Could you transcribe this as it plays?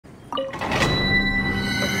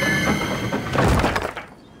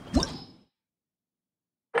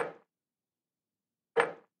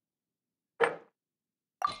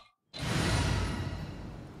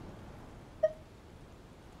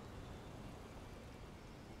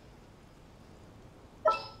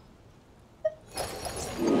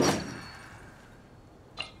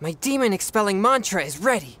My demon-expelling mantra is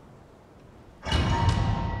ready!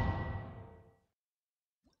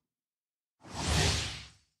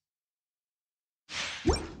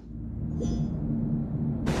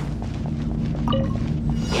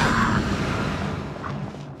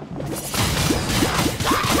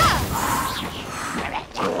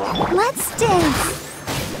 Let's dance!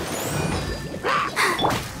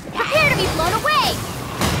 Prepare to be blown away!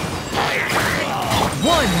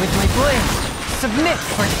 One with my blade! Submit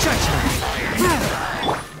for judgment!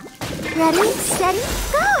 Ready, steady,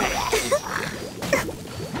 go!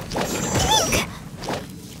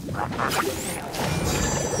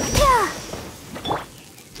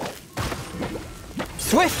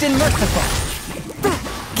 Swift and merciful!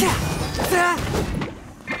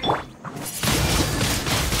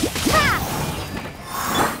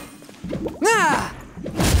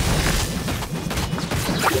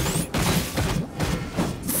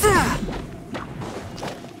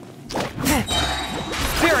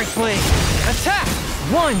 Spirit blade! Attack!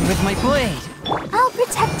 One with my blade! I'll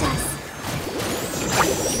protect us.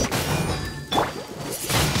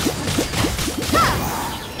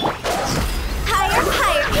 Higher,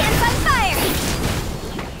 higher, hands on fire!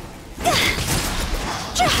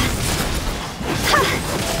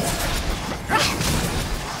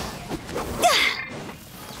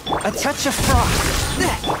 A touch of frost!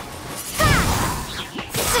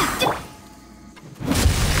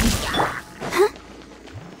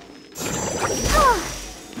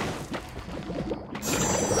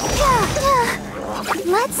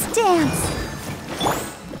 Let's dance!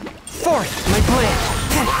 Forth, my blade!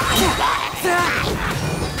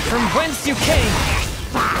 From whence you came!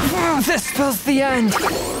 This spells the end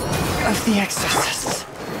of the exorcist.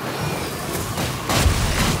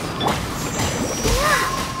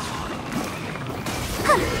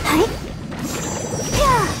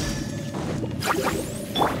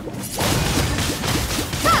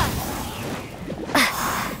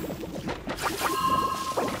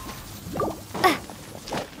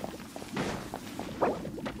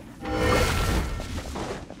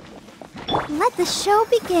 Let the show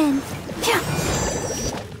begin.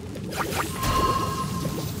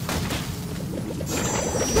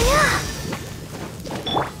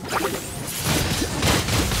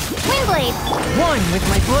 Windblade! One with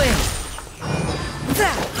my blade!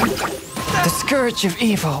 The scourge of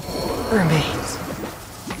evil remains.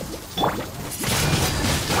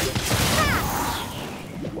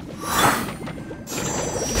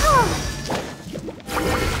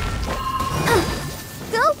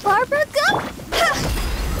 Go, Barbara, go!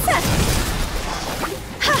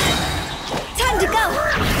 Time to go!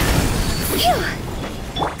 Phew!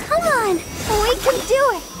 Come on, we can do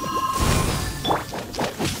it!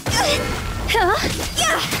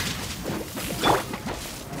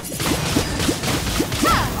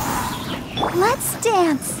 Let's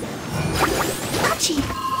dance! Ouchie!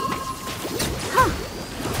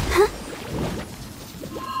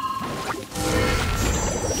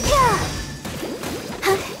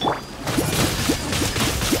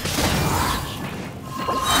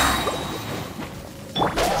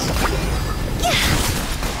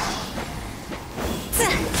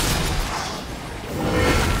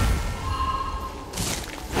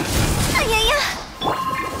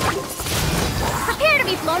 Prepare to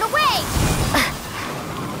be blown away!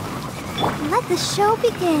 Let the show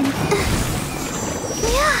begin.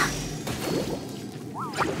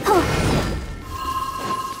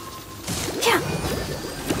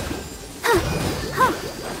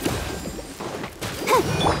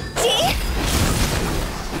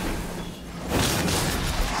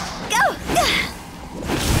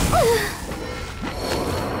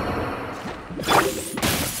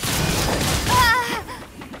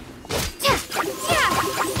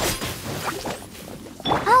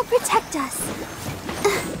 I'll protect us.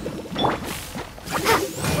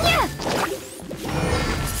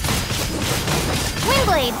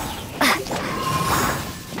 Windblade!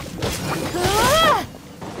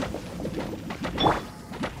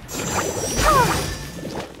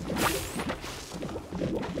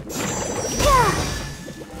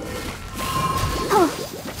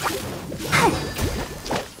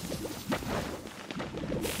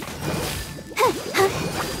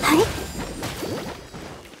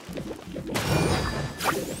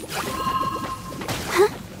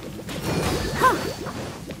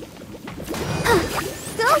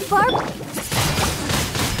 Barb.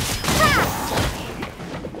 Ha!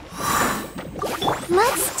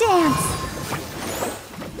 Let's dance.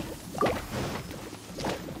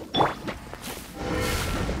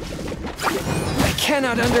 I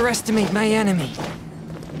cannot underestimate my enemy.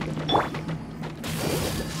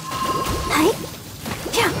 Hi.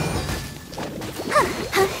 Yeah. Ha,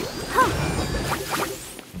 ha, ha.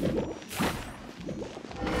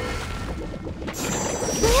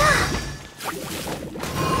 Yeah.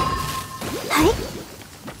 Hi.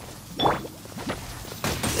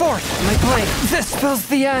 Fourth, my blade. This spells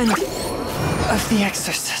the end of the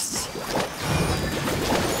exorcists.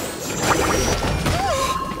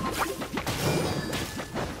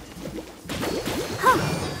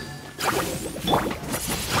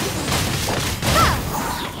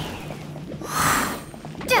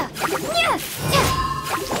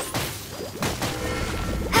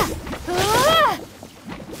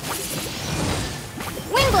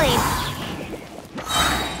 Windblade!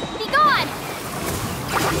 Be gone!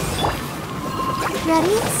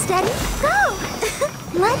 Ready, steady, go!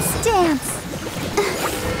 Let's dance!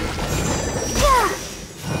 Yeah!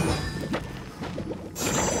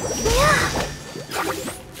 Yeah!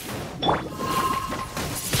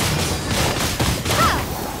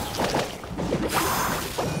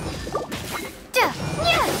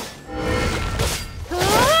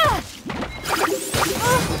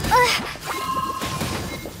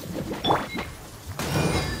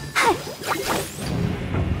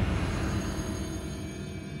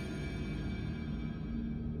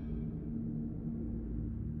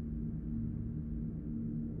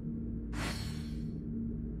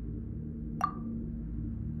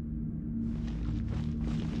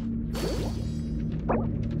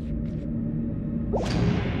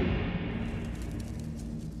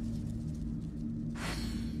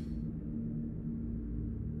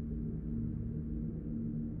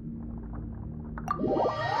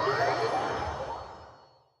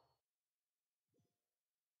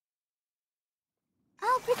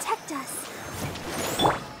 I'll protect us.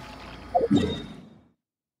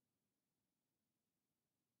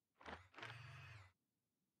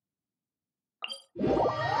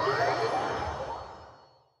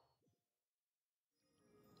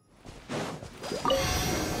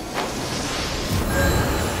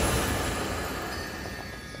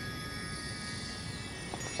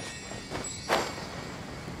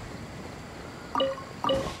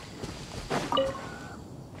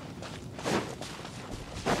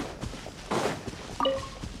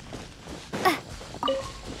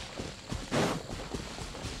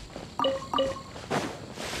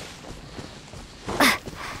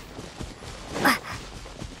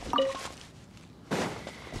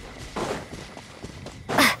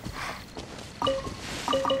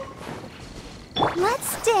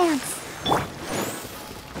 Let's dance.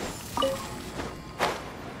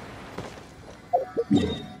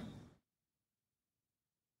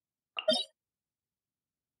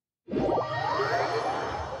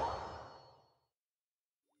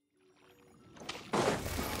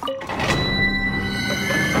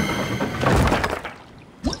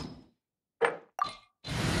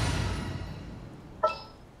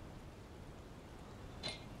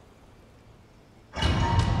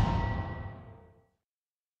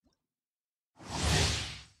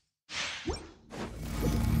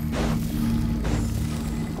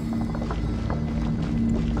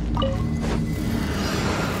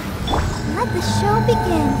 Let the show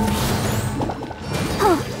begin.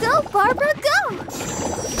 Oh, go, Barbara, go!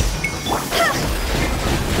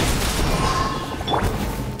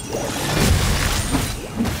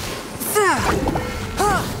 Ha!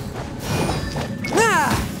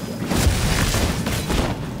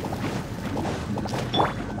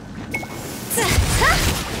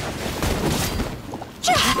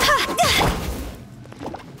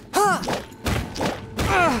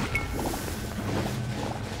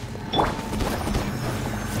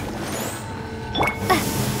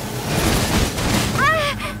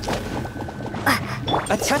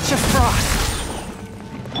 A touch of frost.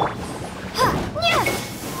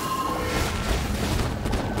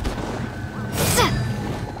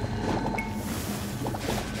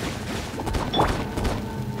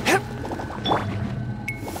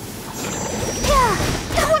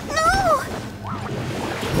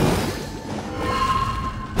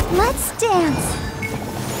 Let's dance.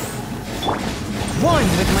 One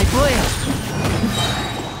with my blade.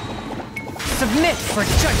 Submit for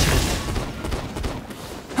judgment.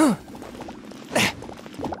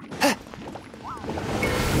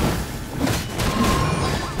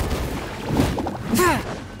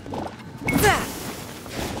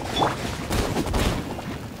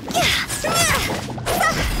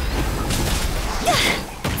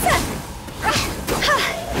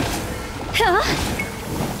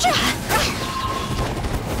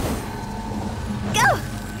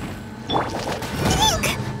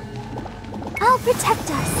 protect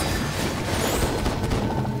us.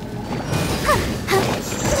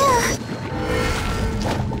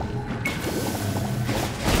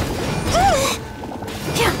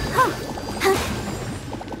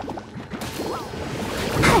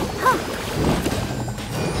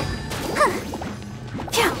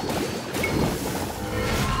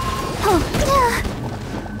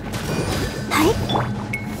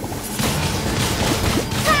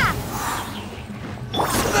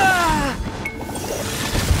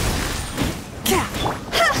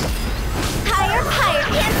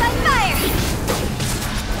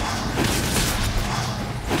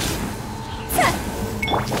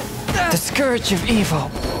 The scourge of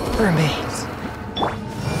evil remains.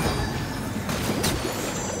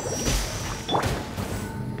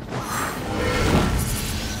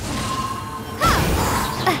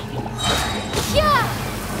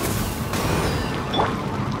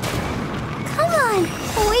 Come on,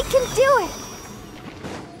 we can do it.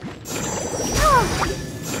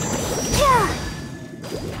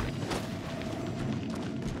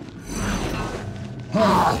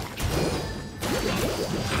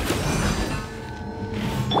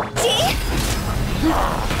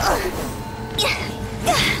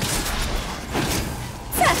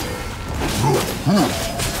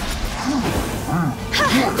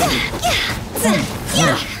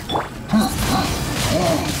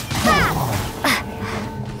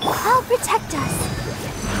 I'll protect us.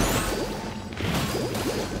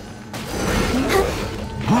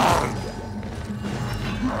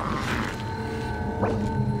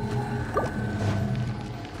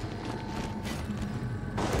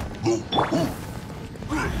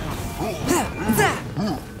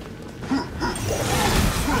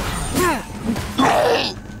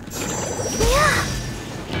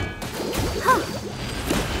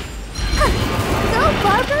 Go,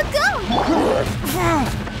 Barbara, go!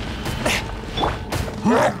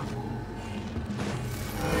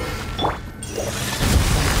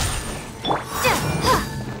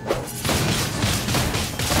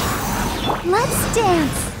 Let's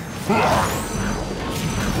dance.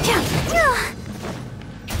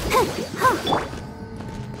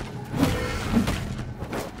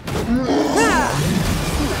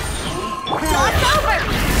 It's over.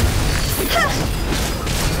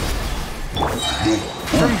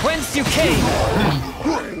 From whence you came!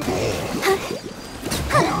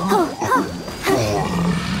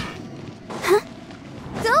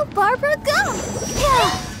 Go, Barbara, go! Yeah.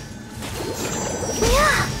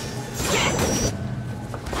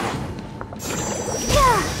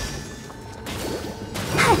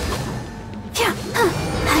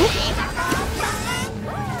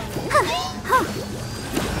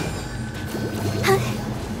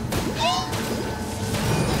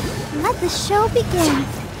 Let the show begin.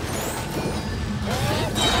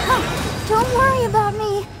 Don't worry about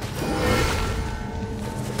me.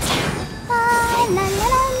 La la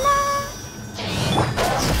la la.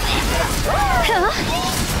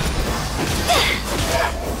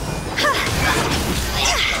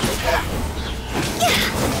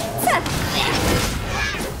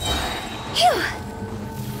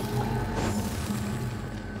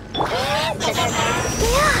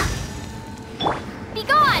 Be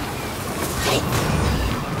gone!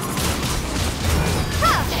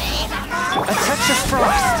 A touch of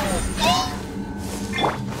frost!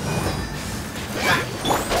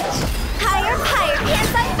 Higher, higher,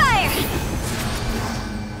 hands on fire!